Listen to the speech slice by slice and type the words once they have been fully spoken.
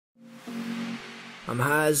I'm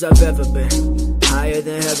high as I've ever been, higher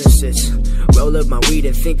than heaven sits. Roll up my weed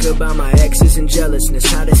and think about my exes and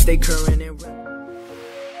jealousness. How to stay current and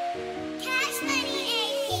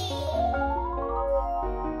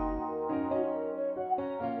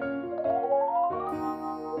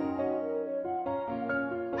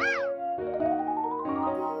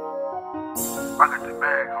I got the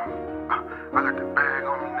bag on me. I got the bag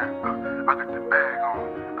on me now. I got the bag on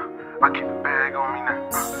me. I keep the bag on me now.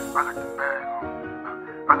 I got the bag on me.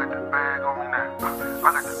 I got the bag on me now.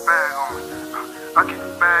 I got the bag on me. I keep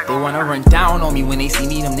the bag on me. They wanna run down on me when they see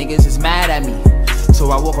me, them niggas is mad at me. So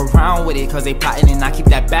I walk around with it cause they plotting and I keep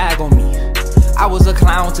that bag on me. I was a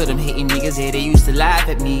clown to them hating niggas, yeah, they used to laugh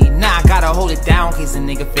at me. Now I gotta hold it down case a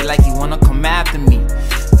nigga feel like he wanna come after me.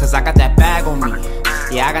 Cause I got that bag on me.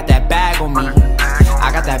 Yeah, I got that bag on me.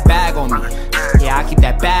 I got that bag on me. Yeah, I keep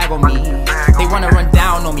that bag on me. They wanna run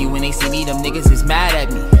down on me when they see me, them niggas is mad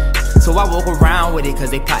at me. So I walk around with it cause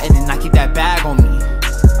they plotting and I keep that bag on me.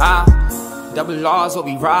 Double R's what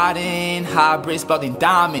we riding, hybrids spelled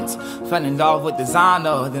diamonds. Fell in love with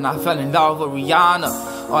designer, then I fell in love with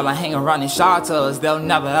Rihanna. All I hang around in shelters, they'll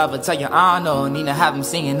never ever tell your honor. Need to have them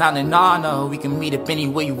singing on and honor. We can meet up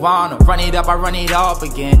anywhere you wanna. Run it up, I run it up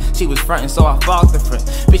again. She was frontin', so I fucked her friend.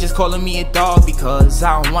 Bitches calling me a dog because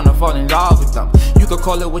I don't wanna fall in love with them. You could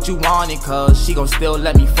call it what you want it, cause she gon' still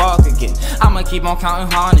let me fuck again. I'ma keep on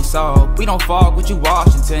counting hundreds up. We don't fuck with you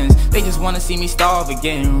Washingtons. They just wanna see me starve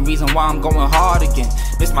again. Reason why I'm going hard again.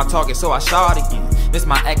 This my target, so I shot again. This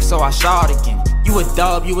my ex, so I shot again. You a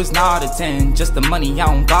dub, you was not a 10. Just the money, I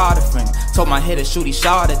don't got a friend. Told my hitter shoot, he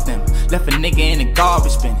shot at them. Left a nigga in the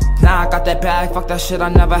garbage bin. Now I got that bag, fuck that shit I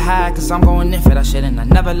never had. Cause I'm going in for that shit and I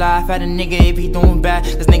never laugh at a nigga if he doing bad.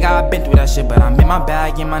 Cause nigga, I been through that shit, but I'm in my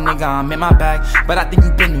bag. Yeah, my nigga, I'm in my bag. But I think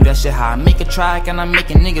you been through that shit, how I make a track and I'm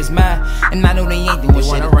making niggas mad. And I know they ain't doing shit. They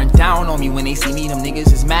wanna run down on me when they see me, them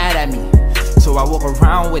niggas is mad at me. So I walk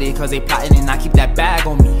around with it cause they plotting and I keep that bag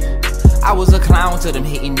on me. I was a clown to them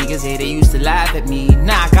hating niggas, yeah, they used to laugh at me.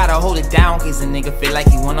 Now I gotta hold it down case a nigga feel like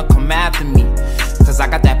he wanna come after me. Cause I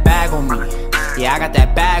got that bag on me. Yeah, I got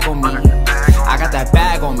that bag on me. I got that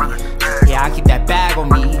bag on me. Yeah, I keep that bag on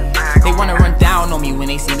me. They wanna run down on me when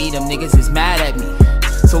they see me, them niggas is mad at me.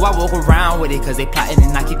 So I walk around with it cause they plotting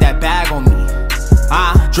and I keep that bag on me.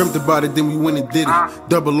 Dreamt about it, then we went and did it.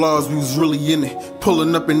 Double R's, we was really in it.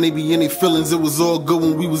 Pulling up and they be in their feelings. It was all good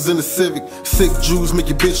when we was in the Civic. Sick Jews make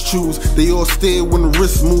your bitch choose. They all stared when the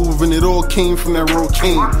wrist move, and it all came from that road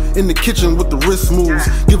cane. In the kitchen with the wrist moves.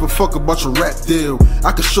 Give a fuck about your rap deal.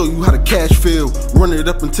 I can show you how the cash feel. Run it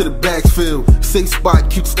up until the bags fill. Safe spot,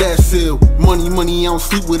 keep stash seal. Money, money, I don't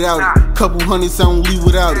sleep without it. Couple hundreds, I don't leave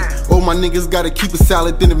without it. All my niggas gotta keep it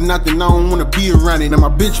solid. Then if not, then I don't wanna be around it. Now my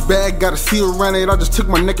bitch bag got a seal around it. I just took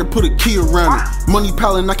my neck and put a key around it. Money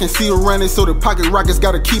piling, I can see around it, so the pocket rockets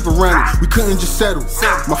gotta keep around it. We couldn't just settle.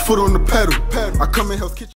 My foot on the pedal. I come in Hell's Kitchen.